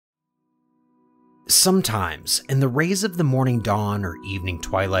Sometimes, in the rays of the morning dawn or evening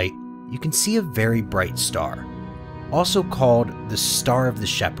twilight, you can see a very bright star, also called the Star of the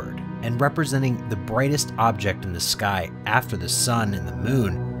Shepherd, and representing the brightest object in the sky after the sun and the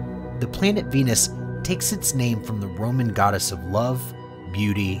moon. The planet Venus takes its name from the Roman goddess of love,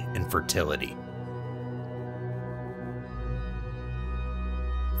 beauty, and fertility.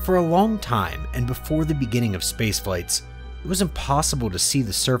 For a long time, and before the beginning of spaceflights, it was impossible to see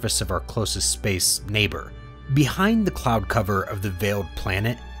the surface of our closest space neighbor. Behind the cloud cover of the veiled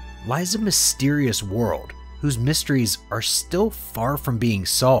planet lies a mysterious world whose mysteries are still far from being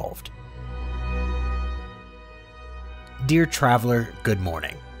solved. Dear traveler, good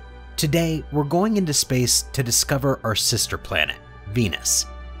morning. Today, we're going into space to discover our sister planet, Venus.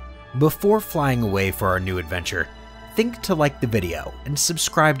 Before flying away for our new adventure, think to like the video and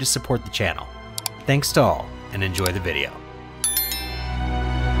subscribe to support the channel. Thanks to all, and enjoy the video.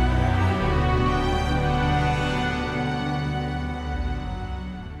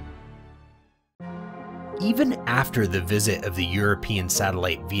 Even after the visit of the European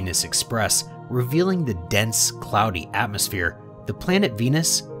satellite Venus Express revealing the dense, cloudy atmosphere, the planet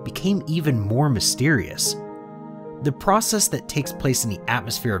Venus became even more mysterious. The process that takes place in the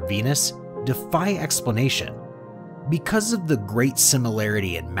atmosphere of Venus defy explanation. Because of the great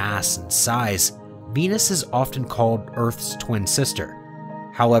similarity in mass and size, Venus is often called Earth's twin sister.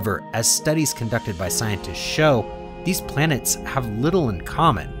 However, as studies conducted by scientists show, these planets have little in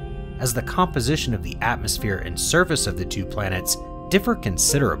common, as the composition of the atmosphere and surface of the two planets differ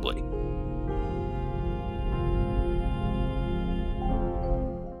considerably.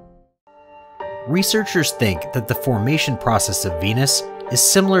 Researchers think that the formation process of Venus is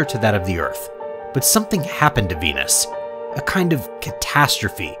similar to that of the Earth, but something happened to Venus, a kind of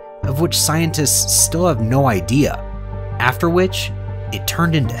catastrophe of which scientists still have no idea, after which it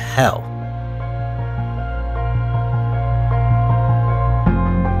turned into hell.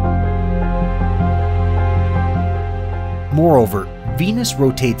 Moreover, Venus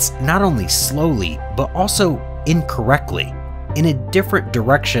rotates not only slowly, but also incorrectly, in a different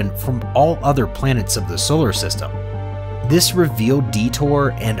direction from all other planets of the solar system. This revealed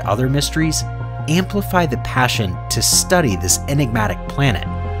detour and other mysteries amplify the passion to study this enigmatic planet.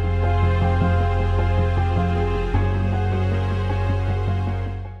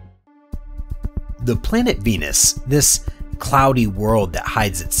 The planet Venus, this cloudy world that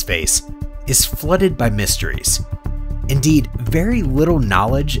hides its face, is flooded by mysteries. Indeed, very little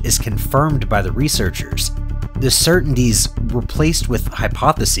knowledge is confirmed by the researchers. The certainties replaced with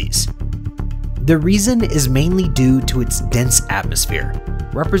hypotheses. The reason is mainly due to its dense atmosphere,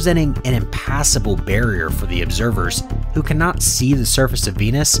 representing an impassable barrier for the observers who cannot see the surface of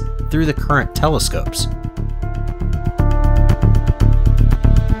Venus through the current telescopes.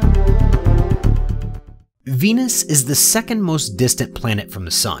 Venus is the second most distant planet from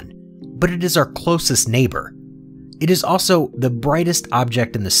the Sun, but it is our closest neighbor. It is also the brightest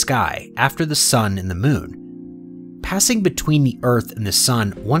object in the sky after the Sun and the Moon. Passing between the Earth and the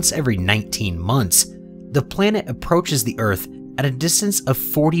Sun once every 19 months, the planet approaches the Earth at a distance of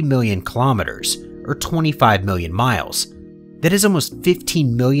 40 million kilometers, or 25 million miles. That is almost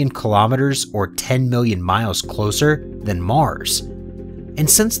 15 million kilometers or 10 million miles closer than Mars. And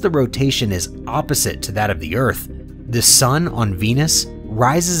since the rotation is opposite to that of the Earth, the Sun on Venus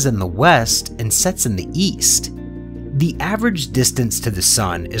rises in the west and sets in the east. The average distance to the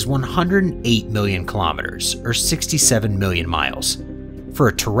Sun is 108 million kilometers, or 67 million miles. For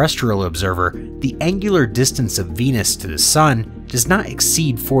a terrestrial observer, the angular distance of Venus to the Sun does not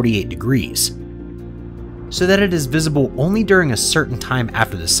exceed 48 degrees, so that it is visible only during a certain time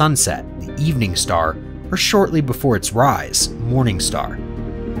after the sunset, the evening star, or shortly before its rise, morning star.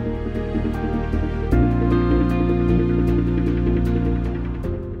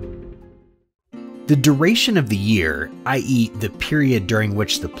 The duration of the year, i.e. the period during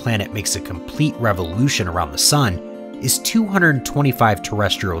which the planet makes a complete revolution around the Sun, is 225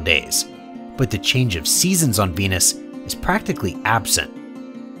 terrestrial days, but the change of seasons on Venus is practically absent.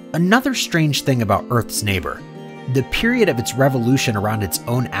 Another strange thing about Earth's neighbor, the period of its revolution around its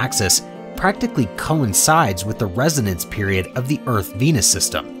own axis practically coincides with the resonance period of the Earth-Venus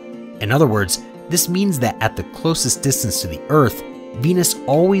system. In other words, this means that at the closest distance to the Earth, Venus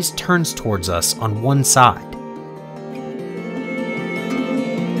always turns towards us on one side.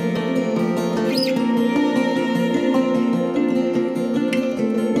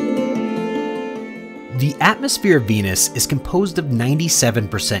 The atmosphere of Venus is composed of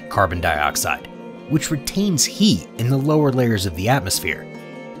 97% carbon dioxide, which retains heat in the lower layers of the atmosphere.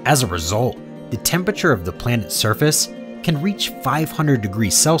 As a result, the temperature of the planet's surface can reach 500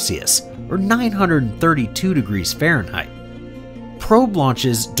 degrees Celsius, or 932 degrees Fahrenheit. Probe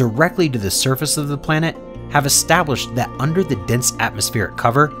launches directly to the surface of the planet have established that under the dense atmospheric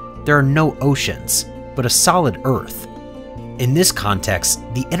cover, there are no oceans, but a solid Earth. In this context,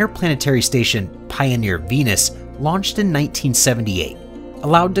 the interplanetary station Pioneer Venus, launched in 1978,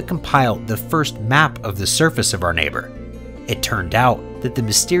 allowed to compile the first map of the surface of our neighbor. It turned out that the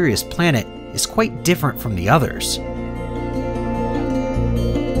mysterious planet is quite different from the others.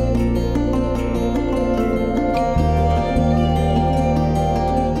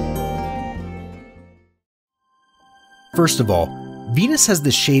 First of all, Venus has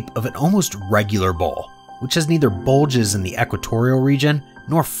the shape of an almost regular ball, which has neither bulges in the equatorial region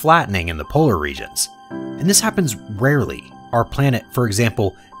nor flattening in the polar regions. And this happens rarely. Our planet, for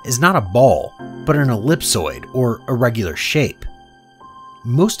example, is not a ball, but an ellipsoid or irregular shape.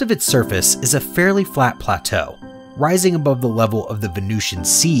 Most of its surface is a fairly flat plateau, rising above the level of the Venusian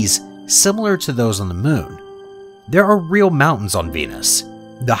seas, similar to those on the Moon. There are real mountains on Venus.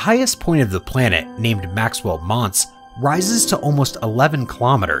 The highest point of the planet, named Maxwell Monts, rises to almost 11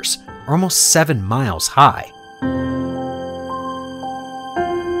 kilometers, or almost 7 miles high.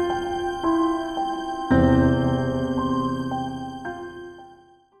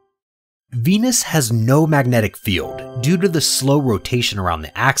 Venus has no magnetic field due to the slow rotation around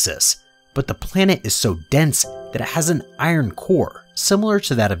the axis, but the planet is so dense that it has an iron core, similar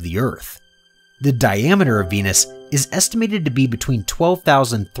to that of the Earth. The diameter of Venus is estimated to be between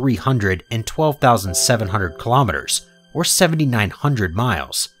 12,300 and 12,700 kilometers, or 7,900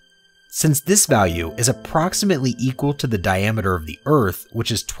 miles. Since this value is approximately equal to the diameter of the Earth,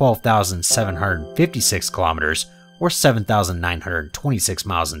 which is 12,756 kilometers, or 7,926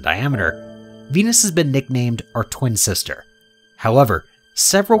 miles in diameter, Venus has been nicknamed our twin sister. However,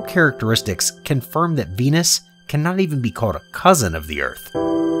 several characteristics confirm that Venus cannot even be called a cousin of the Earth.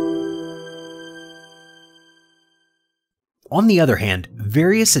 On the other hand,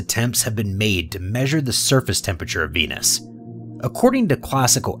 various attempts have been made to measure the surface temperature of Venus. According to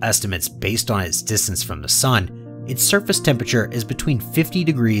classical estimates based on its distance from the Sun, its surface temperature is between 50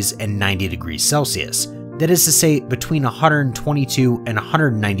 degrees and 90 degrees Celsius, that is to say between 122 and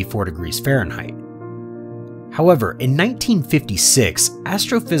 194 degrees Fahrenheit. However, in 1956,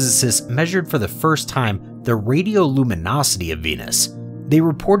 astrophysicists measured for the first time the radioluminosity of Venus. They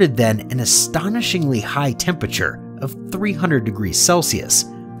reported then an astonishingly high temperature of 300 degrees Celsius,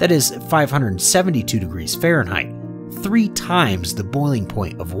 that is 572 degrees Fahrenheit, 3 times the boiling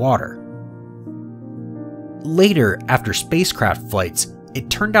point of water. Later, after spacecraft flights, it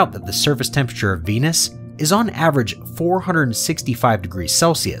turned out that the surface temperature of Venus is on average 465 degrees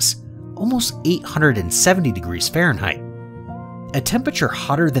Celsius, almost 870 degrees Fahrenheit. A temperature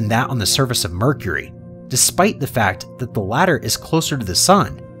hotter than that on the surface of Mercury, despite the fact that the latter is closer to the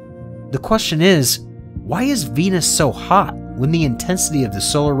Sun. The question is, why is Venus so hot when the intensity of the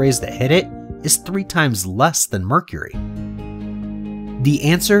solar rays that hit it is 3 times less than Mercury? The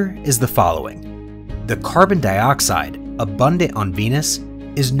answer is the following. The carbon dioxide, abundant on Venus,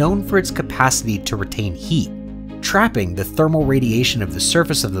 is known for its capacity to retain heat, trapping the thermal radiation of the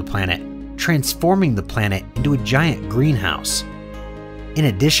surface of the planet, transforming the planet into a giant greenhouse. In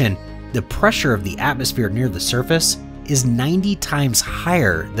addition, the pressure of the atmosphere near the surface is 90 times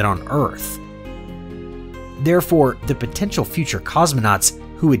higher than on Earth. Therefore, the potential future cosmonauts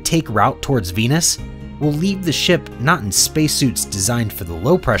who would take route towards Venus will leave the ship not in spacesuits designed for the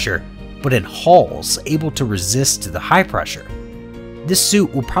low pressure, but in hulls able to resist to the high pressure. This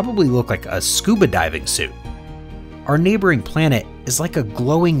suit will probably look like a scuba diving suit. Our neighboring planet is like a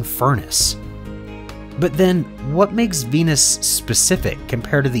glowing furnace. But then, what makes Venus specific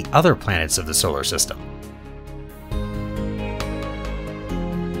compared to the other planets of the solar system?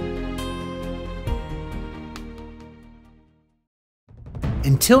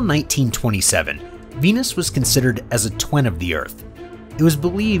 Until 1927, Venus was considered as a twin of the Earth. It was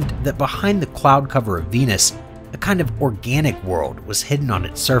believed that behind the cloud cover of Venus, a kind of organic world was hidden on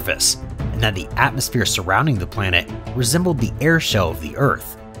its surface, and that the atmosphere surrounding the planet resembled the air shell of the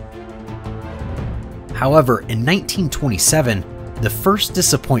Earth. However, in 1927, the first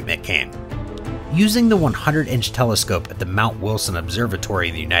disappointment came. Using the 100-inch telescope at the Mount Wilson Observatory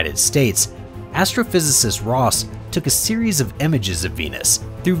in the United States, astrophysicist Ross took a series of images of Venus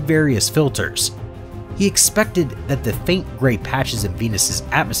through various filters. He expected that the faint gray patches in Venus's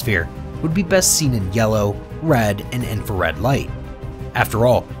atmosphere would be best seen in yellow, red, and infrared light. After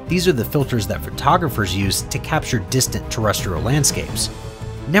all, these are the filters that photographers use to capture distant terrestrial landscapes.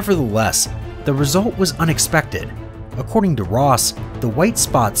 Nevertheless, the result was unexpected. According to Ross, the white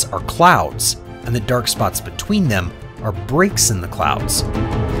spots are clouds, and the dark spots between them are breaks in the clouds.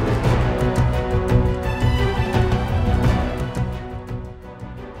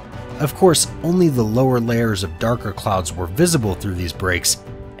 Of course, only the lower layers of darker clouds were visible through these breaks,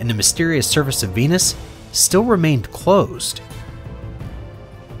 and the mysterious surface of Venus still remained closed.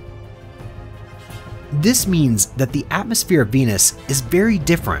 This means that the atmosphere of Venus is very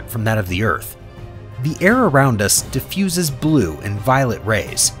different from that of the Earth. The air around us diffuses blue and violet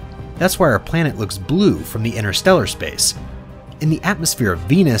rays. That's why our planet looks blue from the interstellar space. In the atmosphere of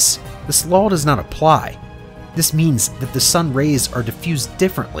Venus, this law does not apply. This means that the sun rays are diffused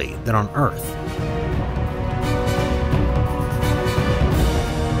differently than on Earth.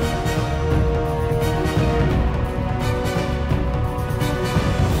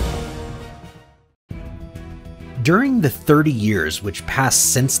 During the 30 years which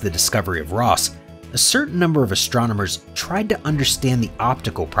passed since the discovery of Ross, a certain number of astronomers tried to understand the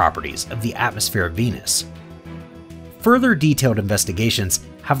optical properties of the atmosphere of Venus. Further detailed investigations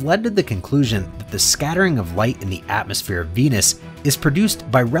have led to the conclusion that the scattering of light in the atmosphere of Venus is produced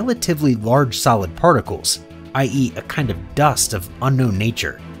by relatively large solid particles, i.e., a kind of dust of unknown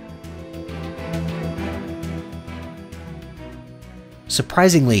nature.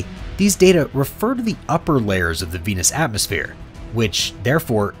 Surprisingly, these data refer to the upper layers of the Venus atmosphere, which,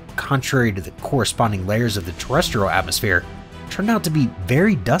 therefore, contrary to the corresponding layers of the terrestrial atmosphere, turned out to be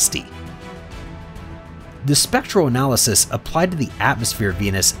very dusty. The spectral analysis applied to the atmosphere of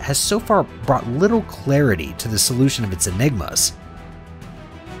Venus has so far brought little clarity to the solution of its enigmas.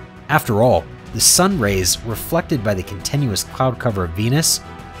 After all, the sun rays reflected by the continuous cloud cover of Venus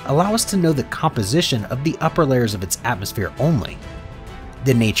allow us to know the composition of the upper layers of its atmosphere only.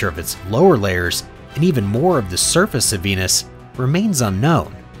 The nature of its lower layers, and even more of the surface of Venus, remains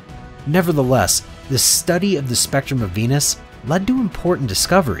unknown. Nevertheless, the study of the spectrum of Venus led to important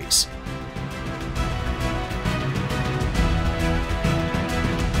discoveries.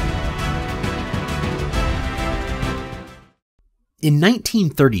 In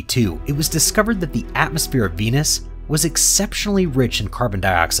 1932, it was discovered that the atmosphere of Venus was exceptionally rich in carbon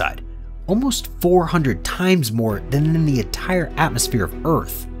dioxide, almost 400 times more than in the entire atmosphere of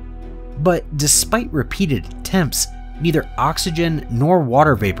Earth. But despite repeated attempts, neither oxygen nor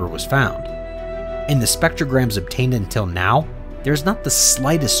water vapor was found. In the spectrograms obtained until now, there is not the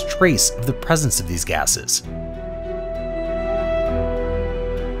slightest trace of the presence of these gases.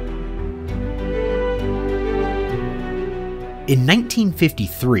 In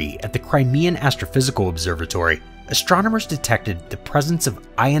 1953, at the Crimean Astrophysical Observatory, astronomers detected the presence of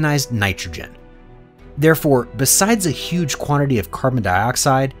ionized nitrogen. Therefore, besides a huge quantity of carbon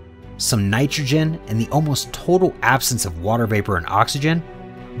dioxide, some nitrogen, and the almost total absence of water vapor and oxygen,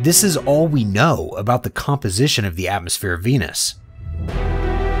 this is all we know about the composition of the atmosphere of Venus.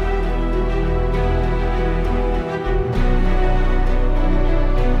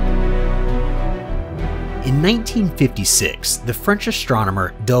 In 1956, the French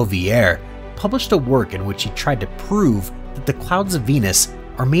astronomer Delavier published a work in which he tried to prove that the clouds of Venus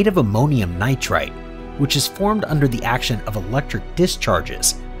are made of ammonium nitrite, which is formed under the action of electric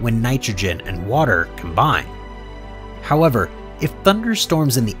discharges when nitrogen and water combine. However, if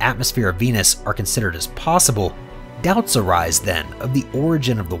thunderstorms in the atmosphere of Venus are considered as possible, doubts arise then of the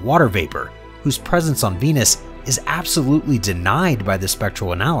origin of the water vapor, whose presence on Venus is absolutely denied by the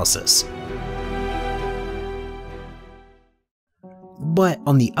spectral analysis. But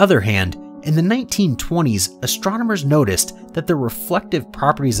on the other hand, in the 1920s, astronomers noticed that the reflective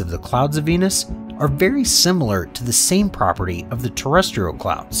properties of the clouds of Venus are very similar to the same property of the terrestrial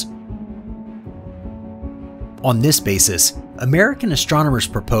clouds. On this basis, American astronomers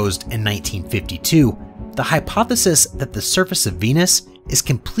proposed in 1952 the hypothesis that the surface of Venus is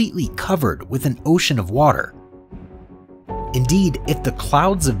completely covered with an ocean of water. Indeed, if the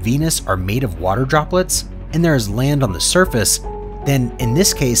clouds of Venus are made of water droplets, and there is land on the surface, then in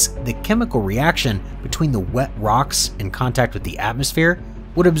this case, the chemical reaction between the wet rocks in contact with the atmosphere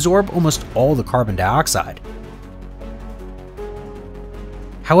would absorb almost all the carbon dioxide.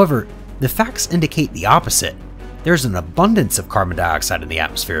 However, the facts indicate the opposite. There's an abundance of carbon dioxide in the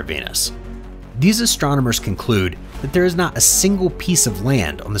atmosphere of Venus. These astronomers conclude that there is not a single piece of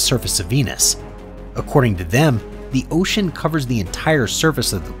land on the surface of Venus. According to them, the ocean covers the entire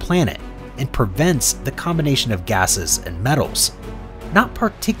surface of the planet and prevents the combination of gases and metals. Not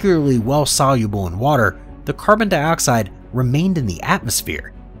particularly well soluble in water, the carbon dioxide remained in the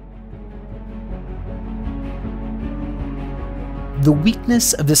atmosphere. The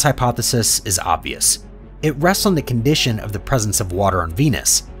weakness of this hypothesis is obvious. It rests on the condition of the presence of water on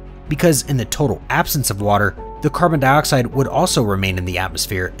Venus, because in the total absence of water, the carbon dioxide would also remain in the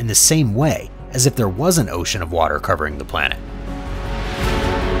atmosphere in the same way as if there was an ocean of water covering the planet.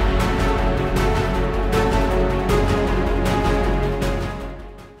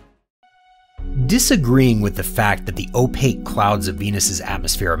 Disagreeing with the fact that the opaque clouds of Venus's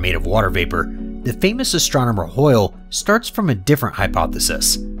atmosphere are made of water vapor, the famous astronomer Hoyle starts from a different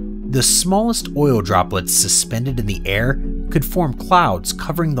hypothesis. The smallest oil droplets suspended in the air could form clouds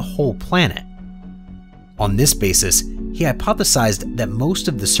covering the whole planet. On this basis, he hypothesized that most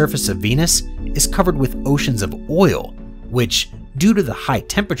of the surface of Venus is covered with oceans of oil, which, due to the high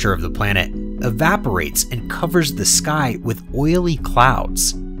temperature of the planet, evaporates and covers the sky with oily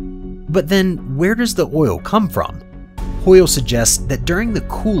clouds. But then, where does the oil come from? Hoyle suggests that during the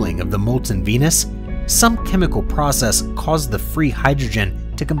cooling of the molten Venus, some chemical process caused the free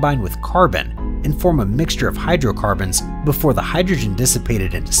hydrogen to combine with carbon and form a mixture of hydrocarbons before the hydrogen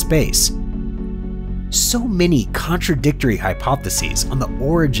dissipated into space. So many contradictory hypotheses on the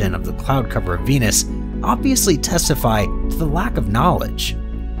origin of the cloud cover of Venus obviously testify to the lack of knowledge.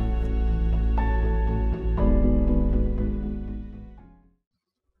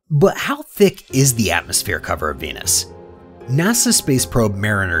 But how thick is the atmosphere cover of Venus? NASA space probe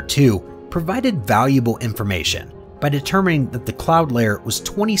Mariner 2 provided valuable information by determining that the cloud layer was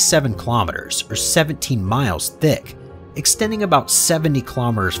 27 kilometers or 17 miles thick, extending about 70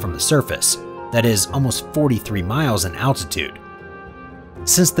 kilometers from the surface, that is almost 43 miles in altitude.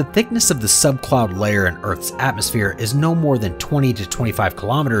 Since the thickness of the subcloud layer in Earth's atmosphere is no more than 20 to 25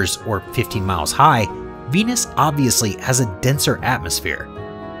 kilometers or 15 miles high, Venus obviously has a denser atmosphere.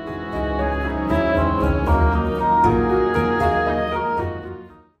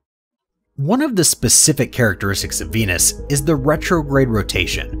 One of the specific characteristics of Venus is the retrograde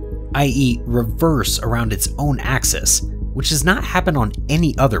rotation, i.e. reverse around its own axis, which does not happen on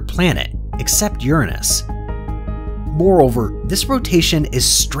any other planet except Uranus. Moreover, this rotation is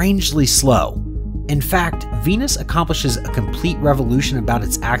strangely slow. In fact, Venus accomplishes a complete revolution about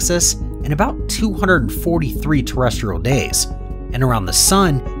its axis in about 243 terrestrial days, and around the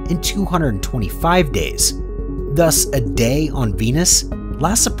Sun in 225 days. Thus, a day on Venus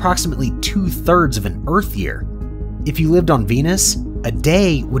lasts approximately 2/3 of an Earth year. If you lived on Venus, a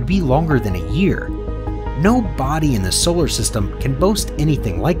day would be longer than a year. No body in the solar system can boast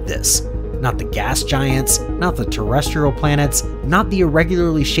anything like this. Not the gas giants, not the terrestrial planets, not the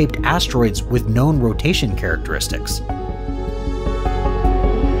irregularly shaped asteroids with known rotation characteristics.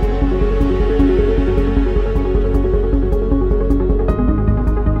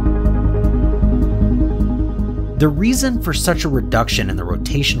 The reason for such a reduction in the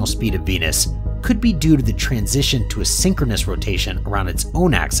rotational speed of Venus could be due to the transition to a synchronous rotation around its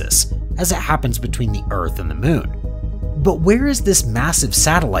own axis, as it happens between the Earth and the Moon. But where is this massive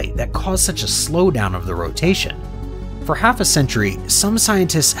satellite that caused such a slowdown of the rotation? For half a century, some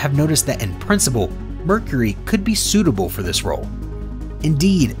scientists have noticed that in principle, Mercury could be suitable for this role.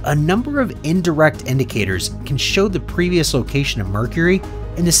 Indeed, a number of indirect indicators can show the previous location of Mercury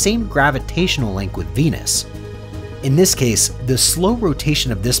in the same gravitational link with Venus. In this case, the slow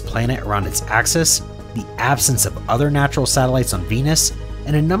rotation of this planet around its axis, the absence of other natural satellites on Venus,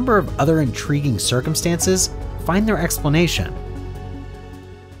 and a number of other intriguing circumstances find their explanation.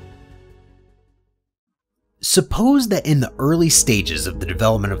 Suppose that in the early stages of the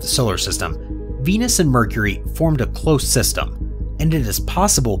development of the solar system, Venus and Mercury formed a close system, and it is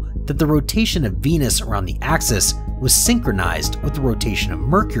possible that the rotation of Venus around the axis was synchronized with the rotation of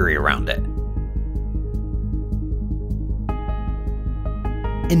Mercury around it.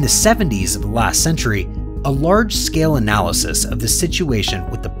 In the 70s of the last century, a large-scale analysis of the situation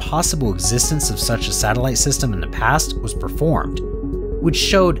with the possible existence of such a satellite system in the past was performed, which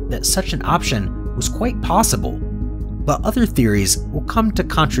showed that such an option was quite possible, but other theories will come to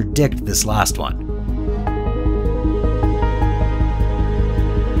contradict this last one.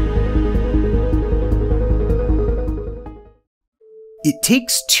 It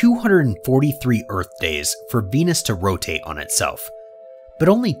takes 243 Earth days for Venus to rotate on itself, but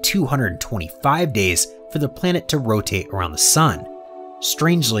only 225 days for the planet to rotate around the Sun.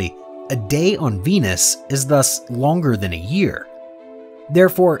 Strangely, a day on Venus is thus longer than a year.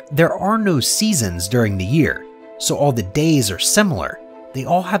 Therefore, there are no seasons during the year, so all the days are similar. They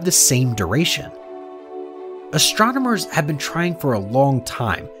all have the same duration. Astronomers have been trying for a long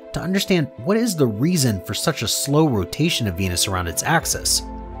time to understand what is the reason for such a slow rotation of Venus around its axis.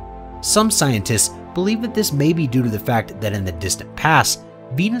 Some scientists believe that this may be due to the fact that in the distant past,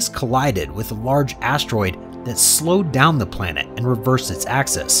 Venus collided with a large asteroid that slowed down the planet and reversed its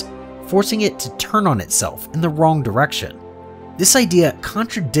axis, forcing it to turn on itself in the wrong direction. This idea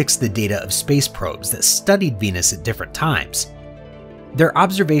contradicts the data of space probes that studied Venus at different times. Their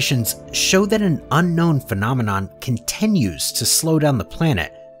observations show that an unknown phenomenon continues to slow down the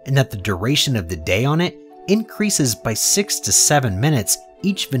planet and that the duration of the day on it increases by 6 to 7 minutes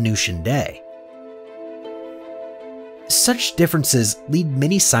each Venusian day. Such differences lead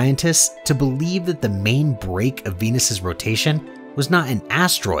many scientists to believe that the main break of Venus's rotation was not an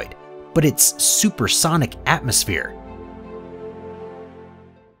asteroid, but its supersonic atmosphere.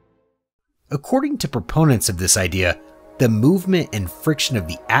 According to proponents of this idea, the movement and friction of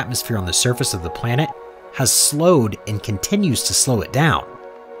the atmosphere on the surface of the planet has slowed and continues to slow it down,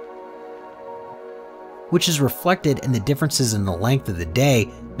 which is reflected in the differences in the length of the day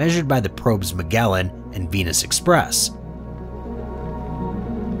measured by the probes Magellan and Venus Express.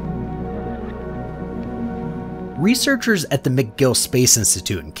 Researchers at the McGill Space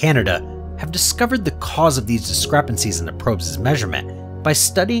Institute in Canada have discovered the cause of these discrepancies in the probe's measurement by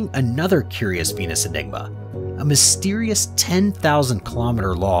studying another curious Venus enigma, a mysterious 10,000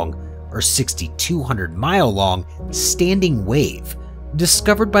 kilometer long or 6,200 mile long standing wave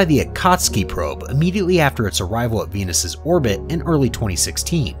discovered by the Akatsuki probe immediately after its arrival at Venus's orbit in early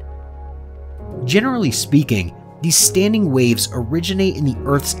 2016. Generally speaking, these standing waves originate in the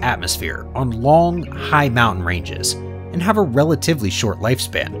Earth's atmosphere on long, high mountain ranges and have a relatively short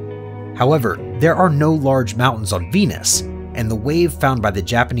lifespan. However, there are no large mountains on Venus, and the wave found by the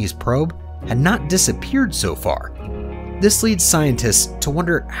Japanese probe had not disappeared so far. This leads scientists to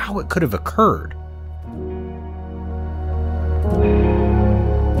wonder how it could have occurred.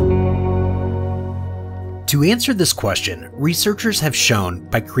 To answer this question, researchers have shown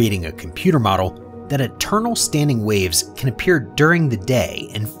by creating a computer model that eternal standing waves can appear during the day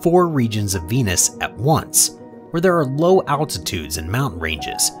in 4 regions of Venus at once, where there are low altitudes and mountain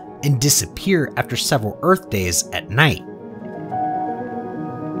ranges, and disappear after several Earth days at night.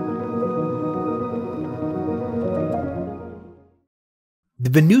 The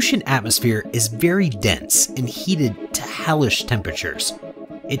Venusian atmosphere is very dense and heated to hellish temperatures.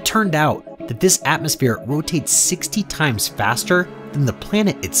 It turned out that this atmosphere rotates 60 times faster than the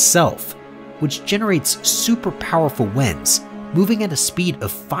planet itself, which generates super powerful winds, moving at a speed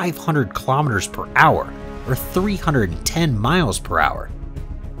of 500 kilometers per hour or 310 miles per hour.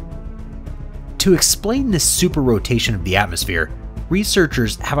 To explain this super rotation of the atmosphere,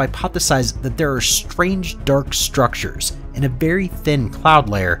 researchers have hypothesized that there are strange dark structures in a very thin cloud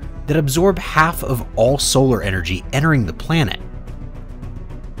layer that absorb half of all solar energy entering the planet.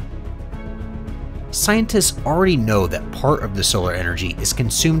 Scientists already know that part of the solar energy is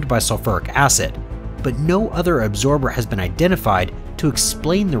consumed by sulfuric acid, but no other absorber has been identified to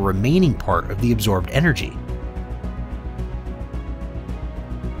explain the remaining part of the absorbed energy.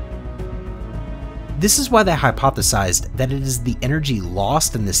 This is why they hypothesized that it is the energy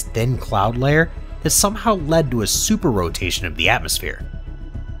lost in this thin cloud layer that somehow led to a super rotation of the atmosphere.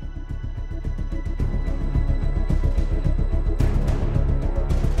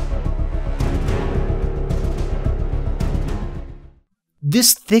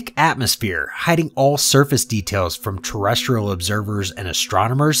 This thick atmosphere, hiding all surface details from terrestrial observers and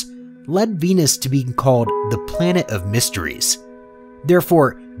astronomers, led Venus to be called the planet of mysteries.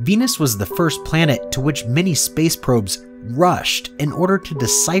 Therefore, Venus was the first planet to which many space probes rushed in order to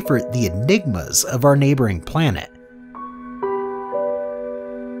decipher the enigmas of our neighboring planet.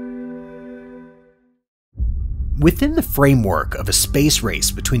 Within the framework of a space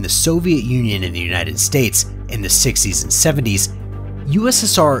race between the Soviet Union and the United States in the 60s and 70s,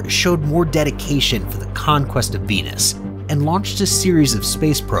 USSR showed more dedication for the conquest of Venus and launched a series of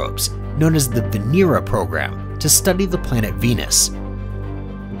space probes known as the Venera program to study the planet Venus.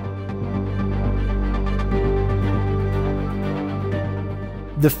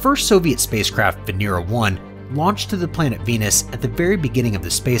 The first Soviet spacecraft, Venera 1, launched to the planet Venus at the very beginning of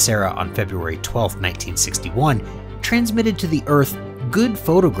the space era on February 12, 1961, transmitted to the Earth good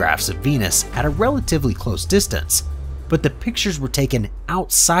photographs of Venus at a relatively close distance, but the pictures were taken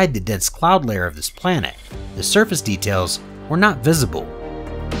outside the dense cloud layer of this planet. The surface details were not visible.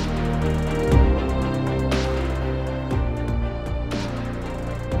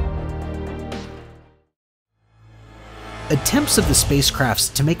 Attempts of the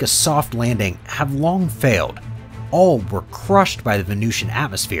spacecrafts to make a soft landing have long failed. All were crushed by the Venusian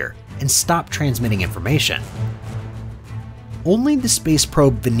atmosphere and stopped transmitting information. Only the space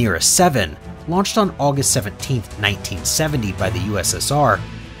probe Venera 7, launched on August 17, 1970 by the USSR,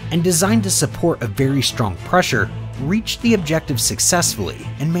 and designed to support a very strong pressure, reached the objective successfully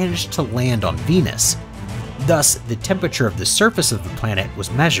and managed to land on Venus. Thus, the temperature of the surface of the planet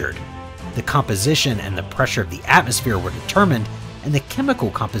was measured. The composition and the pressure of the atmosphere were determined, and the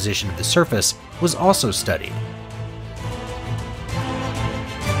chemical composition of the surface was also studied.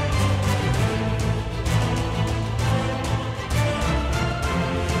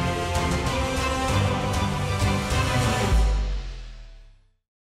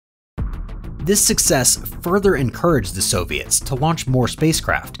 This success further encouraged the Soviets to launch more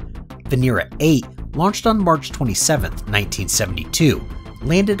spacecraft. Venera 8, launched on March 27, 1972,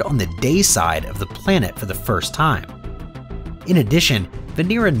 landed on the day side of the planet for the first time. In addition,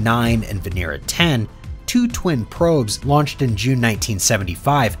 Venera 9 and Venera 10, two twin probes launched in June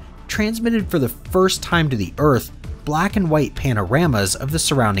 1975, transmitted for the first time to the Earth black and white panoramas of the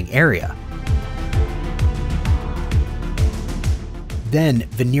surrounding area. Then,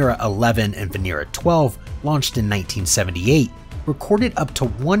 Venera 11 and Venera 12, launched in 1978, recorded up to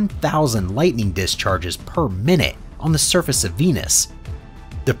 1,000 lightning discharges per minute on the surface of Venus.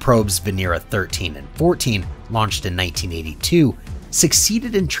 The probes Venera 13 and 14, launched in 1982,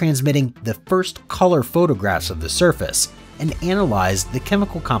 succeeded in transmitting the first color photographs of the surface and analyzed the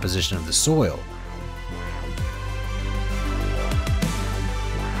chemical composition of the soil.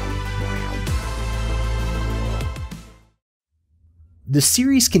 The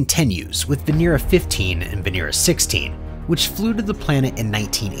series continues with Venera 15 and Venera 16, which flew to the planet in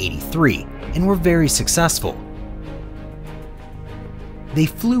 1983 and were very successful. They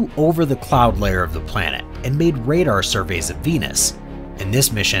flew over the cloud layer of the planet and made radar surveys of Venus. In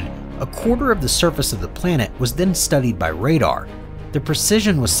this mission, a quarter of the surface of the planet was then studied by radar. The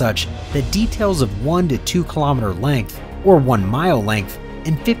precision was such that details of 1 to 2 kilometer length or 1 mile length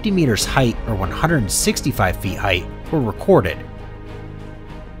and 50 meters height or 165 feet height were recorded.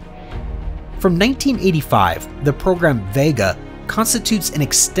 From 1985, the program Vega constitutes an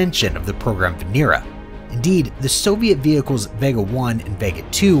extension of the program Venera. Indeed, the Soviet vehicles Vega 1 and Vega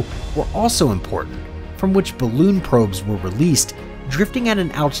 2 were also important, from which balloon probes were released, drifting at an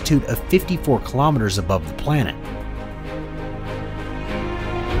altitude of 54 kilometers above the planet.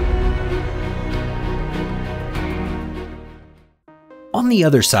 On the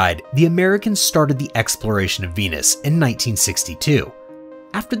other side, the Americans started the exploration of Venus in 1962.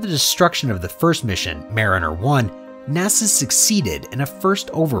 After the destruction of the first mission, Mariner 1, NASA succeeded in a first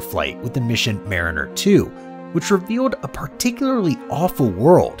overflight with the mission Mariner 2, which revealed a particularly awful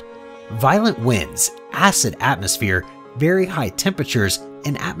world. Violent winds, acid atmosphere, very high temperatures,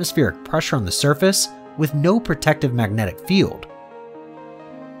 and atmospheric pressure on the surface with no protective magnetic field.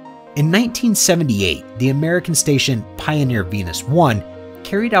 In 1978, the American station Pioneer Venus 1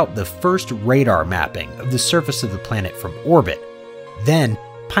 carried out the first radar mapping of the surface of the planet from orbit. Then,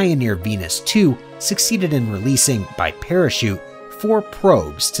 Pioneer Venus 2 succeeded in releasing, by parachute, 4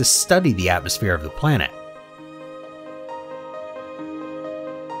 probes to study the atmosphere of the planet.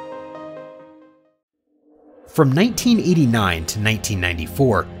 From 1989 to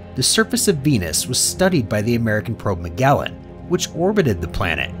 1994, the surface of Venus was studied by the American probe Magellan, which orbited the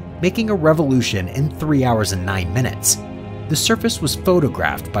planet, making a revolution in 3 hours and 9 minutes. The surface was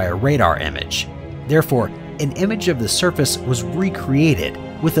photographed by a radar image. Therefore, an image of the surface was recreated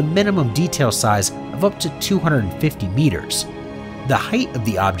with a minimum detail size of up to 250 meters. The height of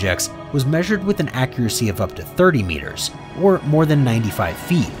the objects was measured with an accuracy of up to 30 meters, or more than 95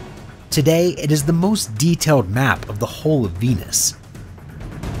 feet. Today, it is the most detailed map of the whole of Venus.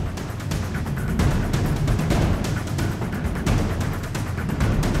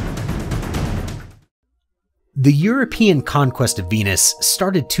 The European conquest of Venus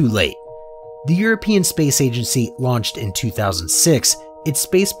started too late. The European Space Agency launched in 2006 its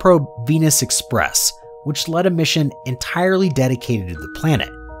space probe Venus Express, which led a mission entirely dedicated to the planet.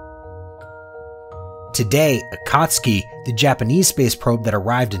 Today, Akatsuki, the Japanese space probe that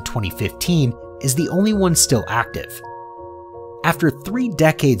arrived in 2015, is the only one still active. After 3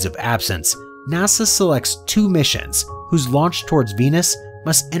 decades of absence, NASA selects 2 missions whose launch towards Venus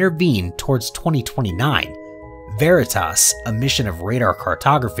must intervene towards 2029. Veritas, a mission of radar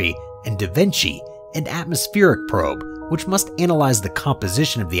cartography, and Da Vinci, an atmospheric probe which must analyze the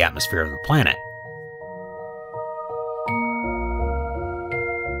composition of the atmosphere of the planet.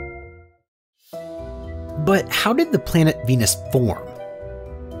 But how did the planet Venus form?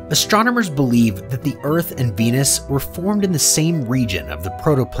 Astronomers believe that the Earth and Venus were formed in the same region of the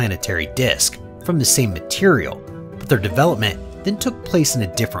protoplanetary disk, from the same material, but their development then took place in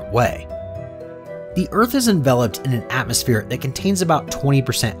a different way. The Earth is enveloped in an atmosphere that contains about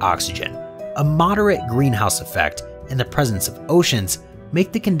 20% oxygen. A moderate greenhouse effect and the presence of oceans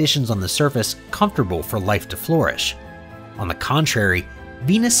make the conditions on the surface comfortable for life to flourish. On the contrary,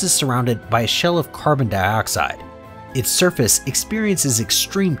 Venus is surrounded by a shell of carbon dioxide. Its surface experiences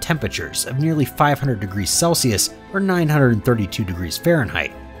extreme temperatures of nearly 500 degrees Celsius or 932 degrees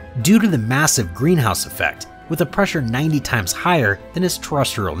Fahrenheit due to the massive greenhouse effect, with a pressure 90 times higher than its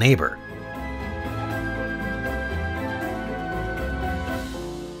terrestrial neighbor.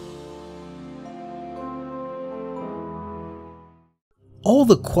 All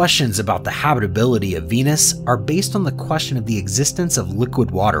the questions about the habitability of Venus are based on the question of the existence of liquid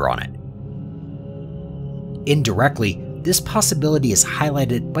water on it. Indirectly, this possibility is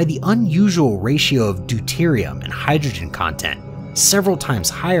highlighted by the unusual ratio of deuterium and hydrogen content, several times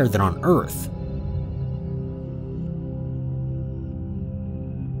higher than on Earth.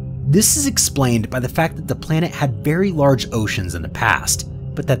 This is explained by the fact that the planet had very large oceans in the past,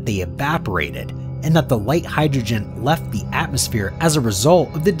 but that they evaporated, and that the light hydrogen left the atmosphere as a result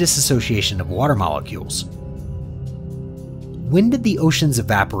of the dissociation of water molecules. When did the oceans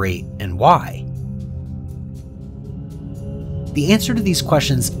evaporate and why? The answer to these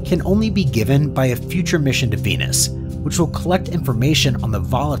questions can only be given by a future mission to Venus, which will collect information on the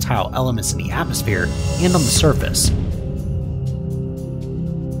volatile elements in the atmosphere and on the surface.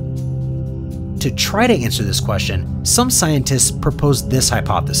 To try to answer this question, some scientists proposed this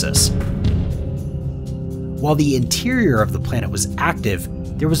hypothesis. While the interior of the planet was active,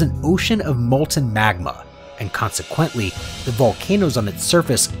 there was an ocean of molten magma, and consequently, the volcanoes on its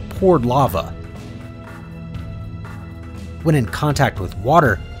surface poured lava. When in contact with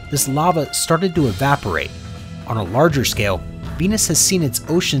water, this lava started to evaporate. On a larger scale, Venus has seen its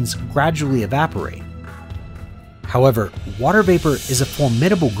oceans gradually evaporate. However, water vapor is a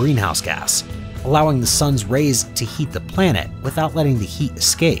formidable greenhouse gas, allowing the sun's rays to heat the planet without letting the heat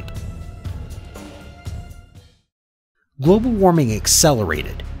escape. Global warming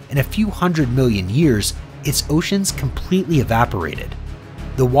accelerated. In a few 100 million years, its oceans completely evaporated.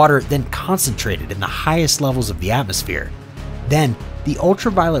 The water then concentrated in the highest levels of the atmosphere. Then, the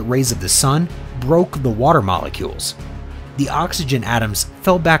ultraviolet rays of the sun broke the water molecules. The oxygen atoms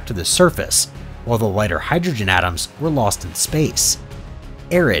fell back to the surface, while the lighter hydrogen atoms were lost in space.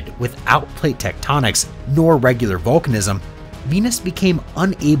 Arid, without plate tectonics nor regular volcanism, Venus became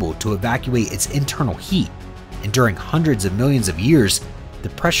unable to evacuate its internal heat, and during hundreds of millions of years, the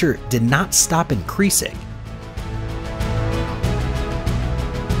pressure did not stop increasing.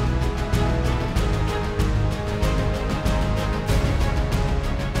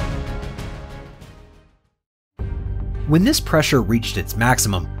 When this pressure reached its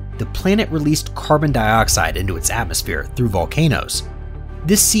maximum, the planet released carbon dioxide into its atmosphere through volcanoes.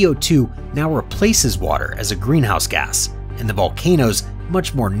 This CO2 now replaces water as a greenhouse gas, and the volcanoes,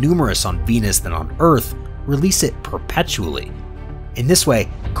 much more numerous on Venus than on Earth, release it perpetually. In this way,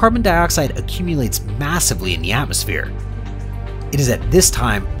 carbon dioxide accumulates massively in the atmosphere. It is at this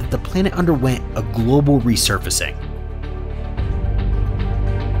time that the planet underwent a global resurfacing.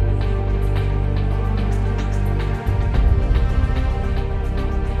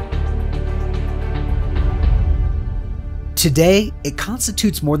 Today, it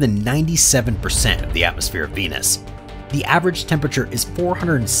constitutes more than 97% of the atmosphere of Venus. The average temperature is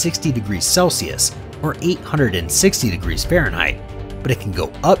 460 degrees Celsius, or 860 degrees Fahrenheit, but it can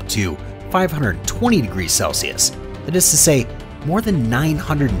go up to 520 degrees Celsius, that is to say, more than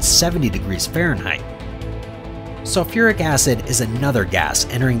 970 degrees Fahrenheit. Sulfuric acid is another gas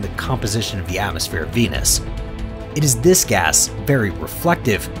entering the composition of the atmosphere of Venus. It is this gas, very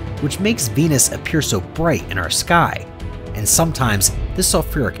reflective, which makes Venus appear so bright in our sky. And sometimes this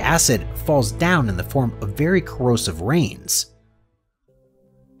sulfuric acid falls down in the form of very corrosive rains.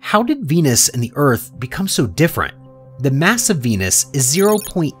 How did Venus and the Earth become so different? The mass of Venus is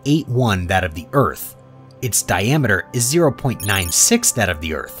 0.81 that of the Earth. Its diameter is 0.96 that of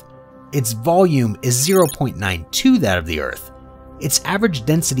the Earth. Its volume is 0.92 that of the Earth. Its average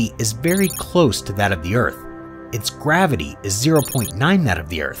density is very close to that of the Earth. Its gravity is 0.9 that of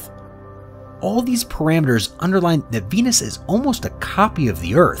the Earth. All these parameters underline that Venus is almost a copy of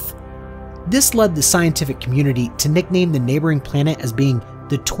the Earth. This led the scientific community to nickname the neighboring planet as being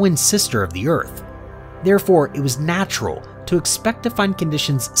the twin sister of the Earth. Therefore, it was natural to expect to find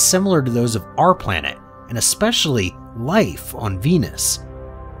conditions similar to those of our planet, and especially life on Venus.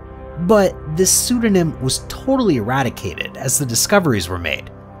 But this pseudonym was totally eradicated as the discoveries were made.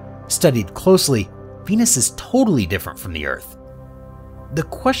 Studied closely, Venus is totally different from the Earth. The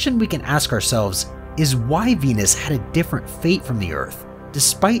question we can ask ourselves is why Venus had a different fate from the Earth,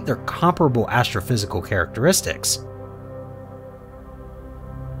 despite their comparable astrophysical characteristics.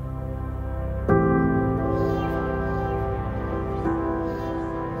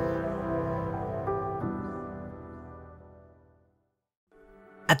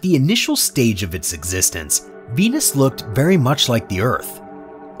 At the initial stage of its existence, Venus looked very much like the Earth.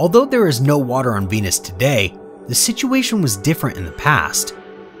 Although there is no water on Venus today, the situation was different in the past.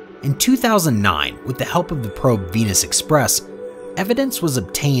 In 2009, with the help of the probe Venus Express, evidence was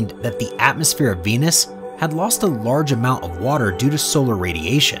obtained that the atmosphere of Venus had lost a large amount of water due to solar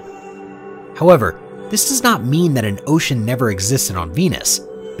radiation. However, This does not mean that an ocean never existed on Venus,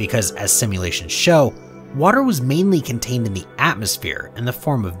 because as simulations show, water was mainly contained in the atmosphere in the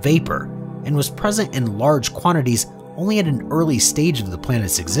form of vapor, and was present in large quantities only at an early stage of the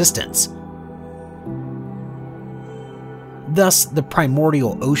planet's existence. Thus, the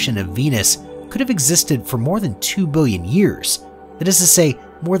primordial ocean of Venus could have existed for more than 2 billion years, that is to say,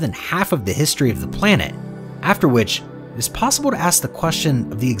 more than half of the history of the planet, after which it is possible to ask the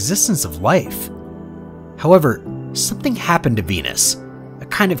question of the existence of life. However, something happened to Venus, a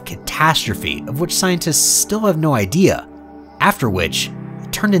kind of catastrophe of which scientists still have no idea, after which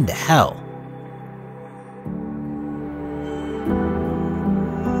it turned into hell.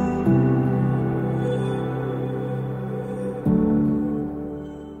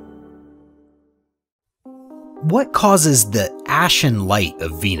 What causes the ashen light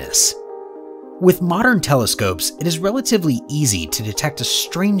of Venus? With modern telescopes, it is relatively easy to detect a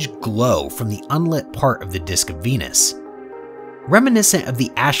strange glow from the unlit part of the disk of Venus, reminiscent of the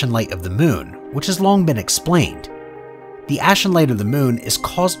ashen light of the moon, which has long been explained. The ashen light of the moon is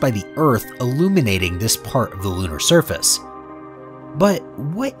caused by the Earth illuminating this part of the lunar surface. But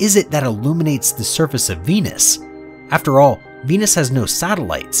what is it that illuminates the surface of Venus? After all, Venus has no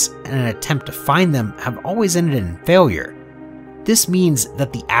satellites, and an attempt to find them have always ended in failure. This means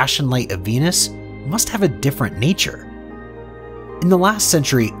that the ashen light of Venus must have a different nature. In the last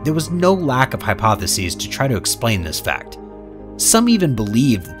century, there was no lack of hypotheses to try to explain this fact. Some even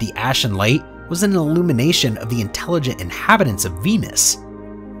believed that the ashen light was an illumination of the intelligent inhabitants of Venus.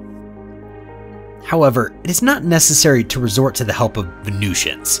 However, it is not necessary to resort to the help of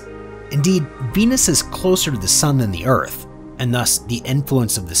Venusians. Indeed, Venus is closer to the Sun than the Earth, and thus the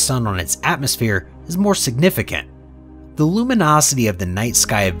influence of the Sun on its atmosphere is more significant. The luminosity of the night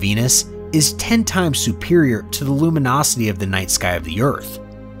sky of Venus is 10 times superior to the luminosity of the night sky of the Earth.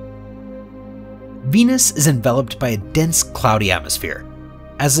 Venus is enveloped by a dense cloudy atmosphere.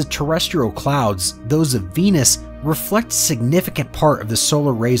 As the terrestrial clouds, those of Venus reflect a significant part of the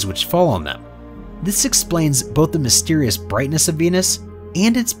solar rays which fall on them. This explains both the mysterious brightness of Venus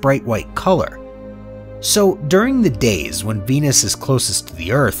and its bright white color. So during the days when Venus is closest to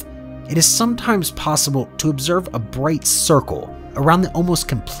the Earth, it is sometimes possible to observe a bright circle around the almost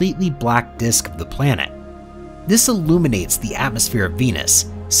completely black disk of the planet. This illuminates the atmosphere of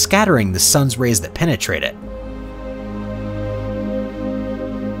Venus, scattering the sun's rays that penetrate it.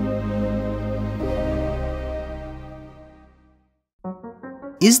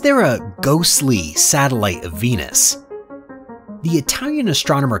 Is there a ghostly satellite of Venus? The Italian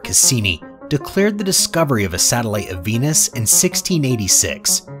astronomer Cassini declared the discovery of a satellite of Venus in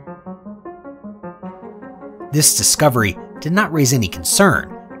 1686. This discovery did not raise any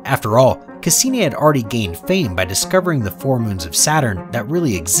concern. After all, Cassini had already gained fame by discovering the 4 moons of Saturn that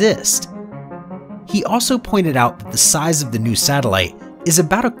really exist. He also pointed out that the size of the new satellite is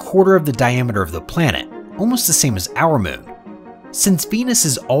about 1/4 of the diameter of the planet, almost the same as our moon. Since Venus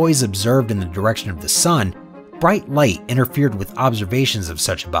is always observed in the direction of the Sun, bright light interfered with observations of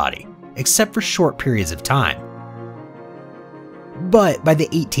such a body, except for short periods of time. But by the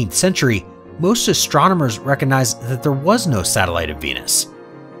 18th century, most astronomers recognized that there was no satellite of Venus.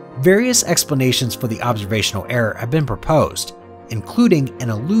 Various explanations for the observational error have been proposed, including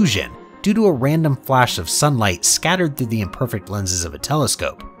an illusion due to a random flash of sunlight scattered through the imperfect lenses of a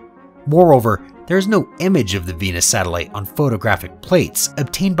telescope. Moreover, there is no image of the Venus satellite on photographic plates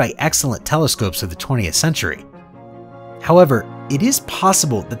obtained by excellent telescopes of the 20th century. However, it is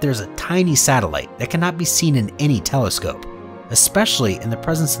possible that there's a tiny satellite that cannot be seen in any telescope, especially in the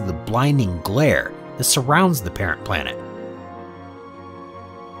presence of the blinding glare that surrounds the parent planet.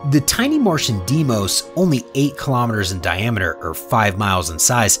 The tiny Martian Deimos, only 8 kilometers in diameter or 5 miles in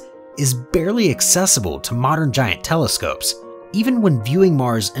size, is barely accessible to modern giant telescopes, even when viewing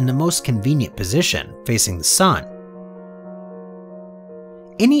Mars in the most convenient position, facing the Sun.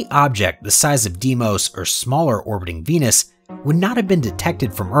 Any object the size of Deimos or smaller orbiting Venus would not have been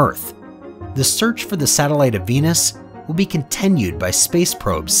detected from Earth. The search for the satellite of Venus will be continued by space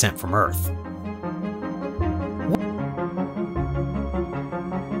probes sent from Earth.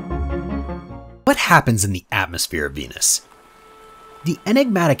 What happens in the atmosphere of Venus? The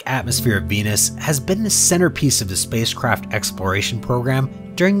enigmatic atmosphere of Venus has been the centerpiece of the spacecraft exploration program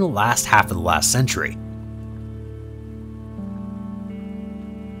during the last half of the last century.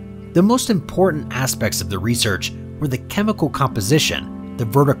 The most important aspects of the research were the chemical composition, the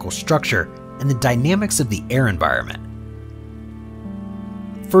vertical structure, and the dynamics of the air environment.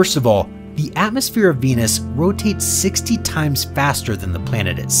 First of all, the atmosphere of Venus rotates 60 times faster than the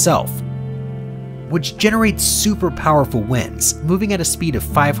planet itself, which generates super powerful winds moving at a speed of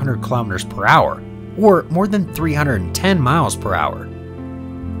 500 kilometers per hour, or more than 310 miles per hour.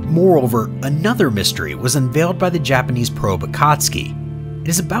 Moreover, another mystery was unveiled by the Japanese probe Akatsuki. It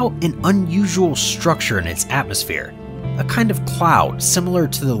is about an unusual structure in its atmosphere, a kind of cloud similar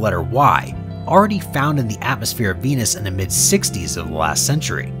to the letter Y, already found in the atmosphere of Venus in the mid-60s of the last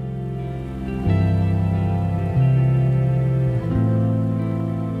century.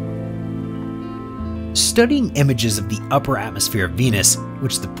 Studying images of the upper atmosphere of Venus,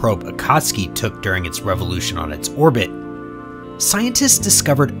 which the probe Akatsuki took during its revolution on its orbit, scientists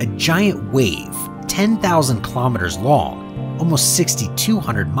discovered a giant wave 10,000 kilometers long, almost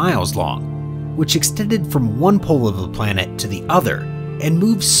 6,200 miles long, which extended from one pole of the planet to the other and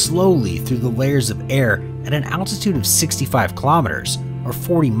moved slowly through the layers of air at an altitude of 65 kilometers, or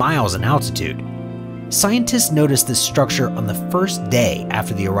 40 miles in altitude. Scientists noticed this structure on the first day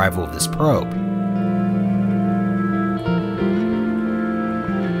after the arrival of this probe.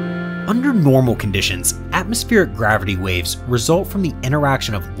 Under normal conditions, atmospheric gravity waves result from the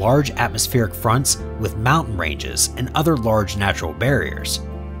interaction of large atmospheric fronts with mountain ranges and other large natural barriers.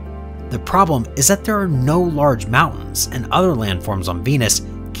 The problem is that there are no large mountains and other landforms on Venus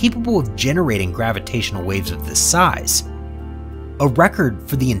capable of generating gravitational waves of this size, a record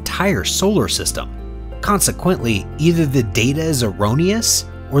for the entire solar system. Consequently, either the data is erroneous,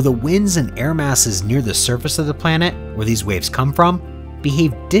 or the winds and air masses near the surface of the planet, where these waves come from,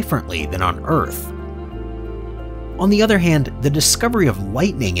 behave differently than on Earth. On the other hand, the discovery of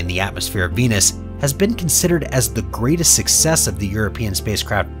lightning in the atmosphere of Venus has been considered as the greatest success of the European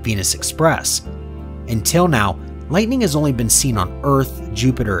spacecraft Venus Express. Until now, lightning has only been seen on Earth,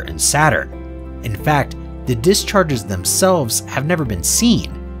 Jupiter, and Saturn. In fact, the discharges themselves have never been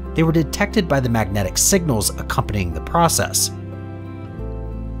seen. They were detected by the magnetic signals accompanying the process.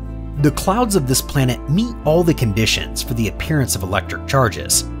 The clouds of this planet meet all the conditions for the appearance of electric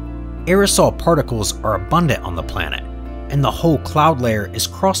charges. Aerosol particles are abundant on the planet, and the whole cloud layer is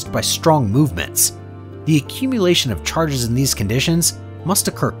crossed by strong movements. The accumulation of charges in these conditions must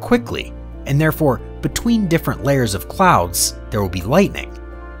occur quickly, and therefore, between different layers of clouds, there will be lightning.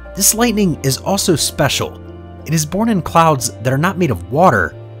 This lightning is also special. It is born in clouds that are not made of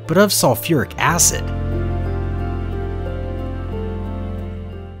water, but of sulfuric acid.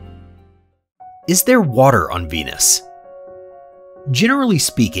 Is there water on Venus? Generally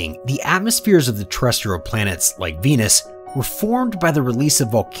speaking, the atmospheres of the terrestrial planets like Venus were formed by the release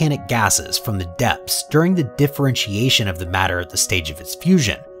of volcanic gases from the depths during the differentiation of the matter at the stage of its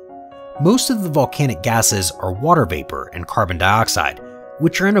fusion. Most of the volcanic gases are water vapor and carbon dioxide,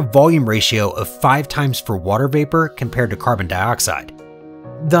 which are in a volume ratio of 5 times for water vapor compared to carbon dioxide.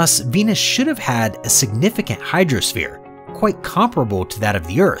 Thus, Venus should have had a significant hydrosphere, quite comparable to that of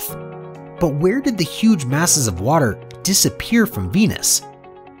the Earth. But where did the huge masses of water disappear from Venus?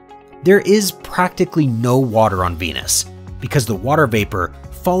 There is practically no water on Venus, because the water vapor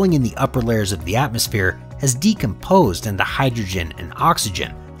falling in the upper layers of the atmosphere has decomposed into hydrogen and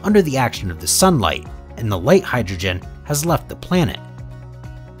oxygen under the action of the sunlight, and the light hydrogen has left the planet.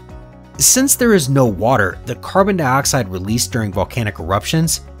 Since there is no water, the carbon dioxide released during volcanic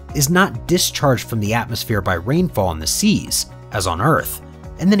eruptions is not discharged from the atmosphere by rainfall in the seas, as on Earth,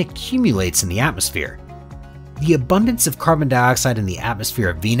 and then accumulates in the atmosphere. The abundance of carbon dioxide in the atmosphere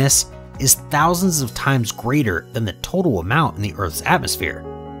of Venus is thousands of times greater than the total amount in the Earth's atmosphere.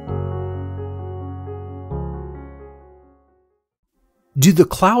 Do the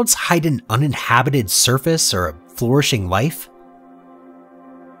clouds hide an uninhabited surface or a flourishing life?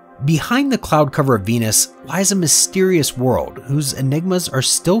 Behind the cloud cover of Venus lies a mysterious world whose enigmas are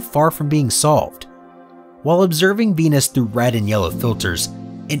still far from being solved. While observing Venus through red and yellow filters,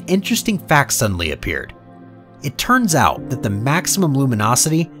 an interesting fact suddenly appeared. It turns out that the maximum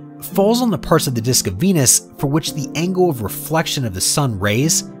luminosity falls on the parts of the disk of Venus for which the angle of reflection of the sun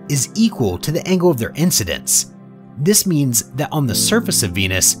rays is equal to the angle of their incidence. This means that on the surface of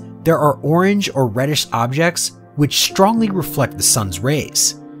Venus, there are orange or reddish objects which strongly reflect the sun's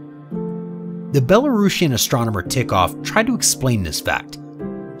rays. The Belarusian astronomer Tikhov tried to explain this fact.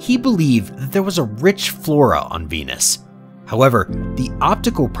 He believed that there was a rich flora on Venus. However, the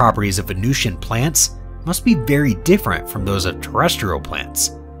optical properties of Venusian plants must be very different from those of terrestrial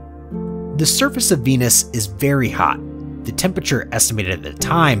plants. The surface of Venus is very hot. The temperature estimated at the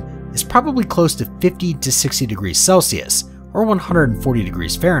time is probably close to 50 to 60 degrees Celsius, or 140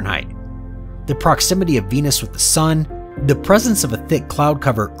 degrees Fahrenheit. The proximity of Venus with the sun, the presence of a thick cloud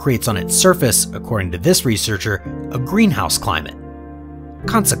cover creates on its surface, according to this researcher, a greenhouse climate.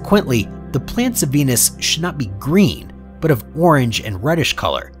 Consequently, the plants of Venus should not be green, but of orange and reddish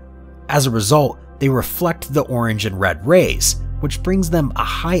color. As a result, they reflect the orange and red rays, which brings them a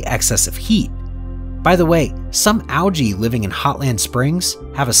high excess of heat. By the way, some algae living in hotland springs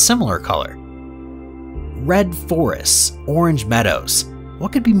have a similar color. Red forests, orange meadows.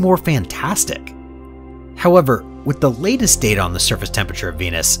 What could be more fantastic? However, with the latest data on the surface temperature of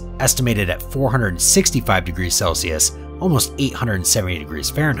Venus, estimated at 465 degrees Celsius, almost 870 degrees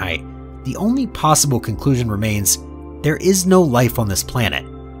Fahrenheit, the only possible conclusion remains there is no life on this planet.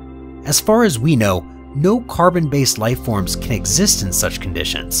 As far as we know, no carbon-based life forms can exist in such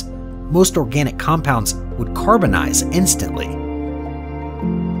conditions. Most organic compounds would carbonize instantly.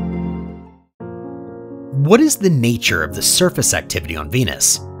 What is the nature of the surface activity on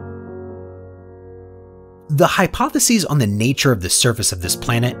Venus? The hypotheses on the nature of the surface of this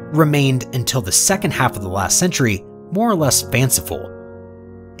planet remained until the second half of the last century more or less fanciful.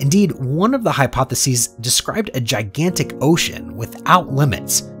 Indeed, one of the hypotheses described a gigantic ocean without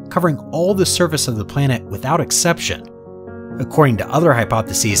limits, covering all the surface of the planet without exception. According to other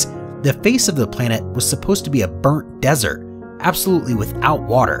hypotheses, the face of the planet was supposed to be a burnt desert, absolutely without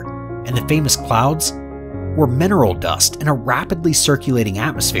water, and the famous clouds were mineral dust in a rapidly circulating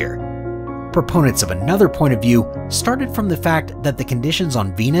atmosphere. Proponents of another point of view started from the fact that the conditions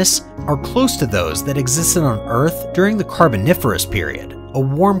on Venus are close to those that existed on Earth during the Carboniferous period, a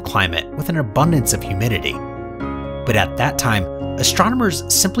warm climate with an abundance of humidity. But at that time, astronomers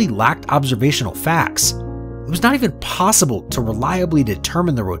simply lacked observational facts. It was not even possible to reliably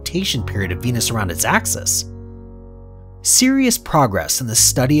determine the rotation period of Venus around its axis. Serious progress in the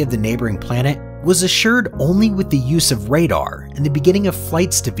study of the neighboring planet was assured only with the use of radar and the beginning of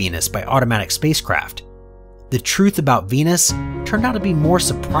flights to Venus by automatic spacecraft. The truth about Venus turned out to be more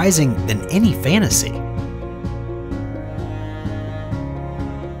surprising than any fantasy.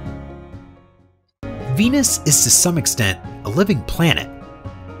 Venus is to some extent a living planet,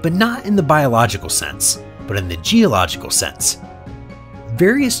 but not in the biological sense, but in the geological sense.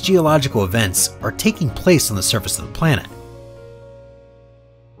 Various geological events are taking place on the surface of the planet.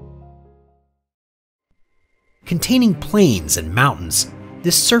 Containing plains and mountains,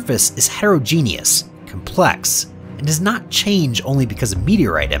 this surface is heterogeneous, complex, and does not change only because of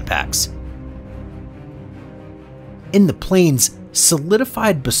meteorite impacts. In the plains,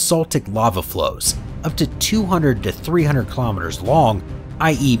 solidified basaltic lava flows, up to 200 to 300 kilometers long,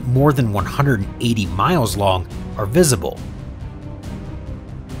 i.e. more than 180 miles long, are visible.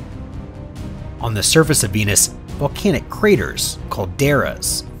 On the surface of Venus, volcanic craters,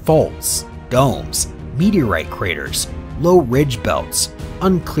 calderas, faults, domes, meteorite craters, low ridge belts,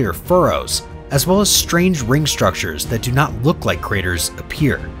 unclear furrows, as well as strange ring structures that do not look like craters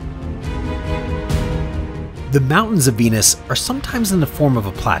appear. The mountains of Venus are sometimes in the form of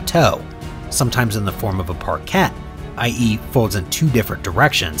a plateau, sometimes in the form of a parquet, i.e. folds in two different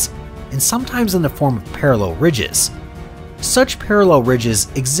directions, and sometimes in the form of parallel ridges. Such parallel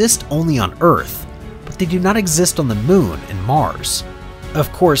ridges exist only on Earth, but they do not exist on the Moon and Mars. Of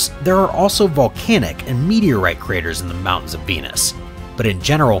course, there are also volcanic and meteorite craters in the mountains of Venus, but in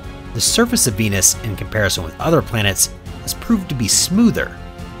general, the surface of Venus, in comparison with other planets, has proved to be smoother.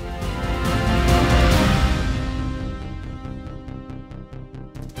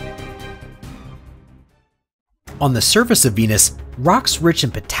 On the surface of Venus, rocks rich in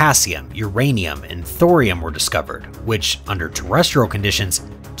potassium, uranium, and thorium were discovered, which, under terrestrial conditions,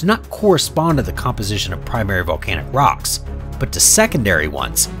 do not correspond to the composition of primary volcanic rocks, but to secondary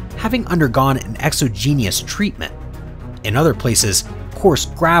ones, having undergone an exogenous treatment. In other places, coarse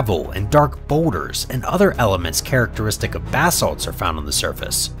gravel and dark boulders and other elements characteristic of basalts are found on the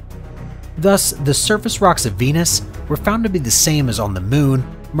surface. Thus, the surface rocks of Venus were found to be the same as on the Moon,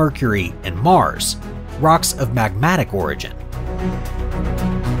 Mercury, and Mars, rocks of magmatic origin.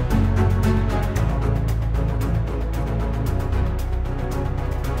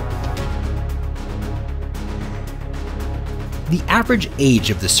 The average age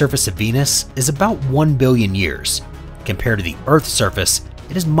of the surface of Venus is about 1 billion years. Compared to the Earth's surface,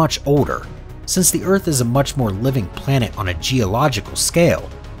 it is much older, since the Earth is a much more living planet on a geological scale.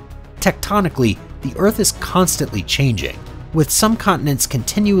 Tectonically, the Earth is constantly changing, with some continents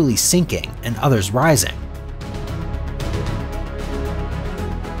continually sinking and others rising.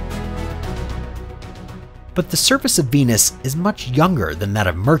 But the surface of Venus is much younger than that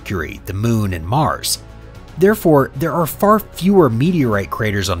of Mercury, the Moon, and Mars. Therefore, there are far fewer meteorite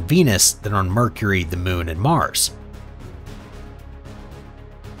craters on Venus than on Mercury, the Moon, and Mars.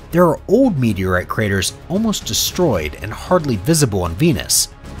 There are old meteorite craters almost destroyed and hardly visible on Venus.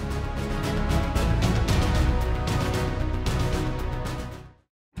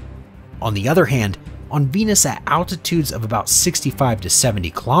 On the other hand, on Venus at altitudes of about 65 to 70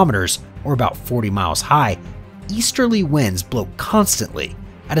 kilometers, or about 40 miles high, easterly winds blow constantly,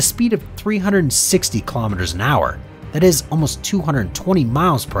 at a speed of 360 kilometers an hour, that is almost 220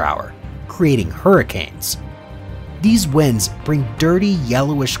 miles per hour, creating hurricanes. These winds bring dirty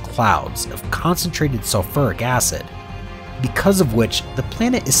yellowish clouds of concentrated sulfuric acid, because of which the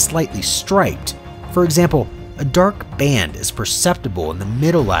planet is slightly striped. For example, a dark band is perceptible in the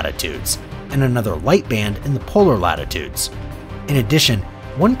middle latitudes and another light band in the polar latitudes. In addition,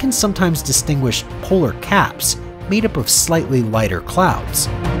 one can sometimes distinguish polar caps made up of slightly lighter clouds.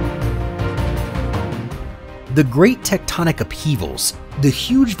 The great tectonic upheavals, the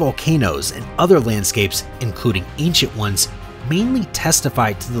huge volcanoes, and other landscapes, including ancient ones, mainly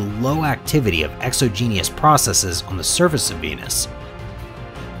testify to the low activity of exogenous processes on the surface of Venus.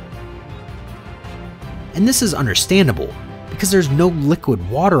 And this is understandable, because there's no liquid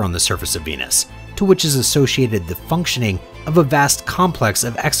water on the surface of Venus, to which is associated the functioning of a vast complex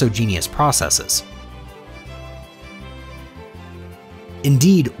of exogenous processes.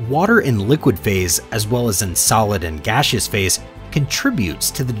 Indeed, water in liquid phase, as well as in solid and gaseous phase, contributes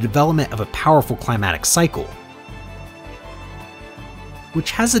to the development of a powerful climatic cycle,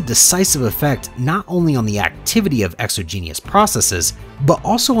 which has a decisive effect not only on the activity of exogenous processes, but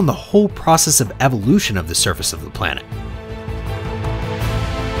also on the whole process of evolution of the surface of the planet.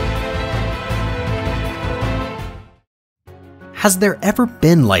 Has there ever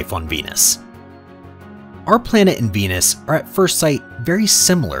been life on Venus? Our planet and Venus are at first sight very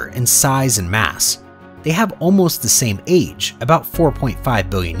similar in size and mass. They have almost the same age, about 4.5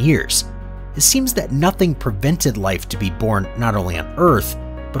 billion years. It seems that nothing prevented life to be born not only on Earth,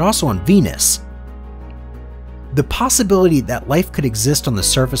 but also on Venus. The possibility that life could exist on the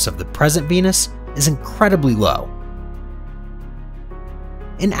surface of the present Venus is incredibly low.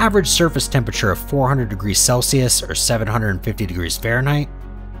 An average surface temperature of 400 degrees Celsius or 750 degrees Fahrenheit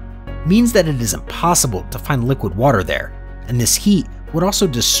means that it is impossible to find liquid water there, and this heat would also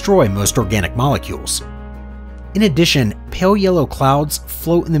destroy most organic molecules. In addition, pale yellow clouds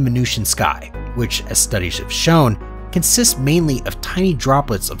float in the Venusian sky, which, as studies have shown, consists mainly of tiny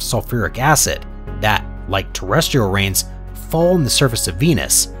droplets of sulfuric acid that, like terrestrial rains, fall on the surface of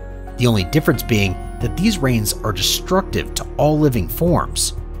Venus, the only difference being that these rains are destructive to all living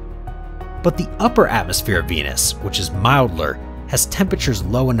forms. But the upper atmosphere of Venus, which is milder, has temperatures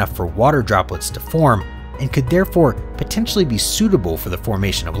low enough for water droplets to form and could therefore potentially be suitable for the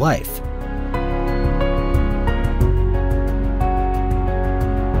formation of life.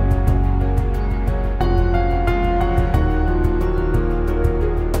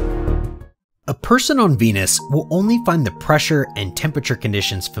 A person on Venus will only find the pressure and temperature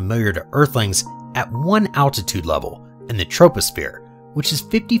conditions familiar to Earthlings at one altitude level, in the troposphere, which is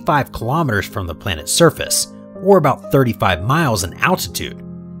 55 kilometers from the planet's surface, or about 35 miles in altitude.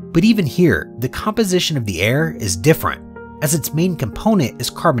 But even here, the composition of the air is different, as its main component is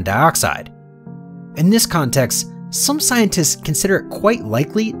carbon dioxide. In this context, some scientists consider it quite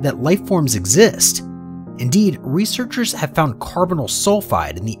likely that life forms exist. Indeed, researchers have found carbonyl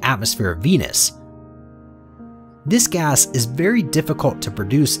sulfide in the atmosphere of Venus. This gas is very difficult to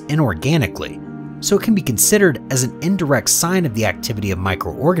produce inorganically, so it can be considered as an indirect sign of the activity of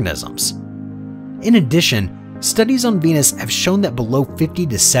microorganisms. In addition, studies on Venus have shown that below 50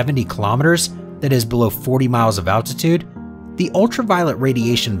 to 70 kilometers, that is below 40 miles of altitude, the ultraviolet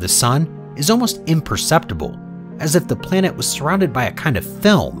radiation of the sun is almost imperceptible, as if the planet was surrounded by a kind of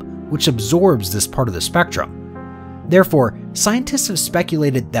film which absorbs this part of the spectrum. Therefore, scientists have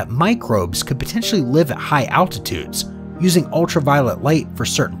speculated that microbes could potentially live at high altitudes, using ultraviolet light for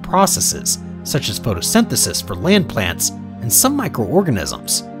certain processes, such as photosynthesis for land plants and some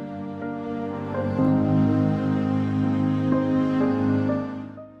microorganisms.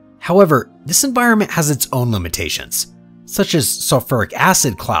 However, this environment has its own limitations, such as sulfuric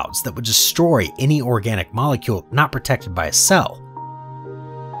acid clouds that would destroy any organic molecule not protected by a cell.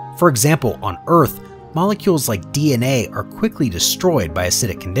 For example, on Earth, molecules like DNA are quickly destroyed by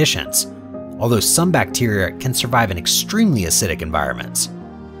acidic conditions, although some bacteria can survive in extremely acidic environments.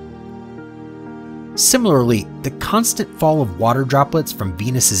 Similarly, the constant fall of water droplets from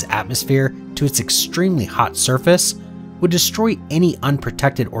Venus's atmosphere to its extremely hot surface would destroy any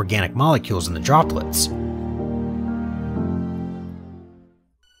unprotected organic molecules in the droplets.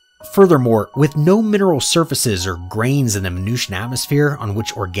 Furthermore, with no mineral surfaces or grains in the Venusian atmosphere on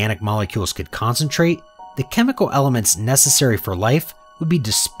which organic molecules could concentrate, the chemical elements necessary for life would be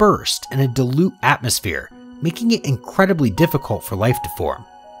dispersed in a dilute atmosphere, making it incredibly difficult for life to form.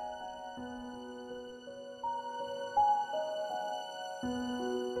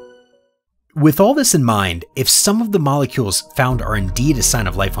 With all this in mind, if some of the molecules found are indeed a sign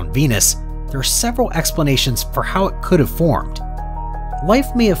of life on Venus, there are several explanations for how it could have formed.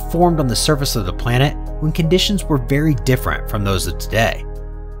 life may have formed on the surface of the planet when conditions were very different from those of today.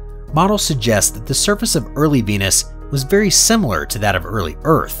 Models suggest that the surface of early Venus was very similar to that of early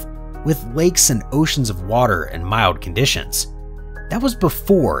Earth, with lakes and oceans of water and mild conditions. That was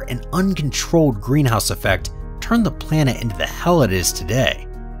before an uncontrolled greenhouse effect turned the planet into the hell it is today.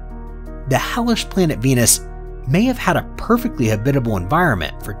 The hellish planet Venus may have had a perfectly habitable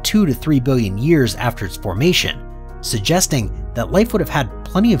environment for 2 to 3 billion years after its formation, suggesting that life would have had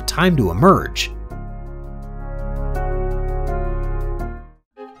plenty of time to emerge.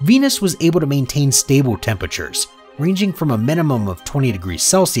 Venus was able to maintain stable temperatures, ranging from a minimum of 20 degrees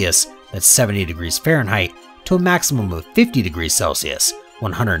Celsius, that's 70 degrees Fahrenheit, to a maximum of 50 degrees Celsius,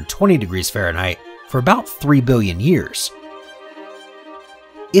 120 degrees Fahrenheit, for about 3 billion years.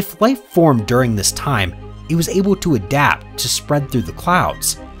 If life formed during this time, it was able to adapt to spread through the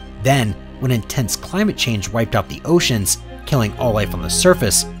clouds. Then, when intense climate change wiped out the oceans, killing all life on the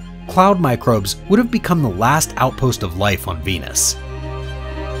surface, cloud microbes would have become the last outpost of life on Venus.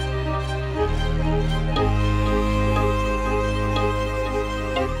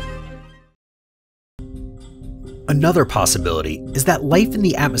 Another possibility is that life in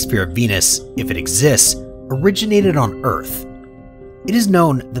the atmosphere of Venus, if it exists, originated on Earth. It is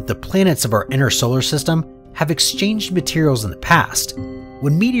known that the planets of our inner solar system have exchanged materials in the past.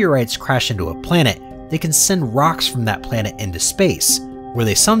 When meteorites crash into a planet, they can send rocks from that planet into space, where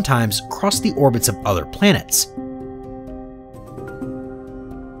they sometimes cross the orbits of other planets.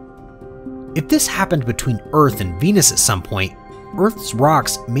 If this happened between Earth and Venus at some point, Earth's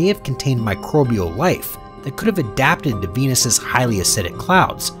rocks may have contained microbial life that could have adapted to Venus's highly acidic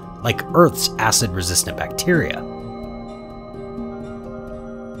clouds, like Earth's acid-resistant bacteria.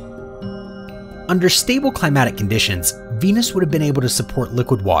 Under stable climatic conditions, Venus would have been able to support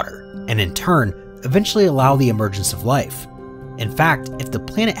liquid water, and in turn, eventually allow the emergence of life. In fact, if the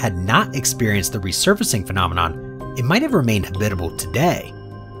planet had not experienced the resurfacing phenomenon, it might have remained habitable today.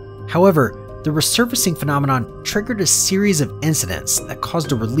 However, the resurfacing phenomenon triggered a series of incidents that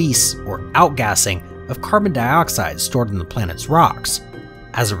caused a release or outgassing of carbon dioxide stored in the planet's rocks.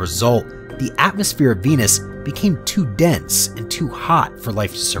 As a result, the atmosphere of Venus became too dense and too hot for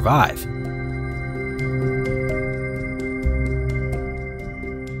life to survive.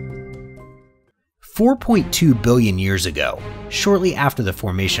 $4.2 billion years ago, shortly after the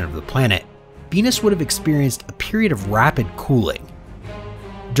formation of the planet, Venus would have experienced a period of rapid cooling.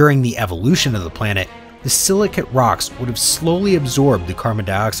 During the evolution of the planet, the silicate rocks would have slowly absorbed the carbon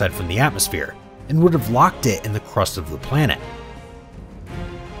dioxide from the atmosphere and would have locked it in the crust of the planet.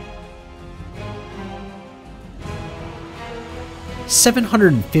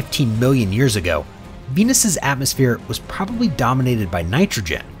 $715 million years ago, Venus's atmosphere was probably dominated by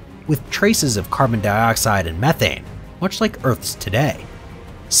nitrogen, with traces of carbon dioxide and methane, much like Earth's today.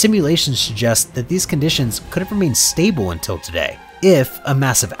 Simulations suggest that these conditions could have remained stable until today, if a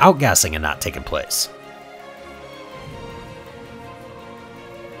massive outgassing had not taken place.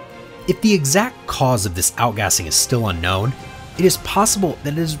 If the exact cause of this outgassing is still unknown, it is possible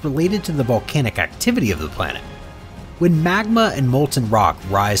that it is related to the volcanic activity of the planet. When magma and molten rock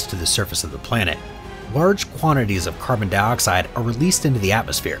rise to the surface of the planet, large quantities of carbon dioxide are released into the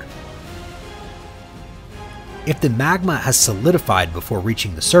atmosphere. If the magma has solidified before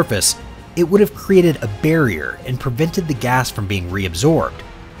reaching the surface, it would have created a barrier and prevented the gas from being reabsorbed.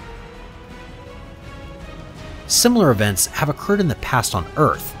 Similar events have occurred in the past on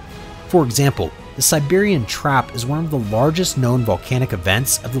Earth. For example, the Siberian Trap is one of the largest known volcanic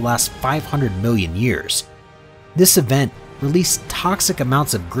events of the last 500 million years. This event released toxic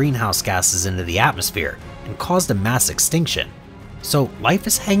amounts of greenhouse gases into the atmosphere and caused a mass extinction, so life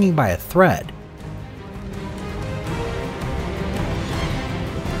is hanging by a thread.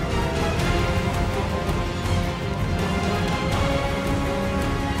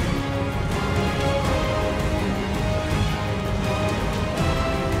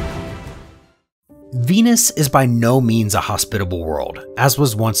 Venus is by no means a hospitable world, as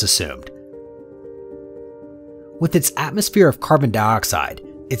was once assumed. With its atmosphere of carbon dioxide,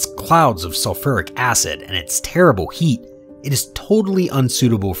 its clouds of sulfuric acid, and its terrible heat, it is totally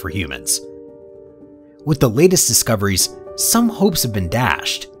unsuitable for humans. With the latest discoveries, some hopes have been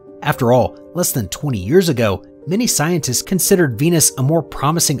dashed. After all, less than 20 years ago, many scientists considered Venus a more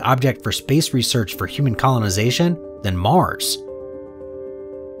promising object for space research for human colonization than Mars.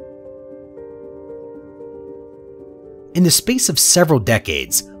 In the space of several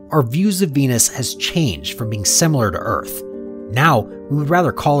decades, our views of Venus has changed from being similar to Earth. Now, we would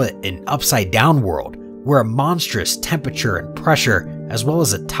rather call it an upside-down world, where a monstrous temperature and pressure, as well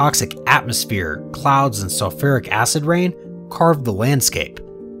as a toxic atmosphere, clouds, and sulfuric acid rain carved the landscape.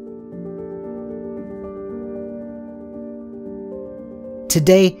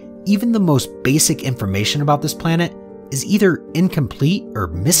 Today, even the most basic information about this planet is either incomplete or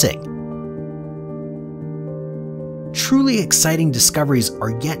missing. Truly exciting discoveries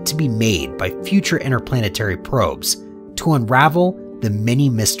are yet to be made by future interplanetary probes to unravel the many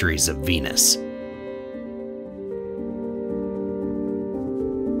mysteries of Venus.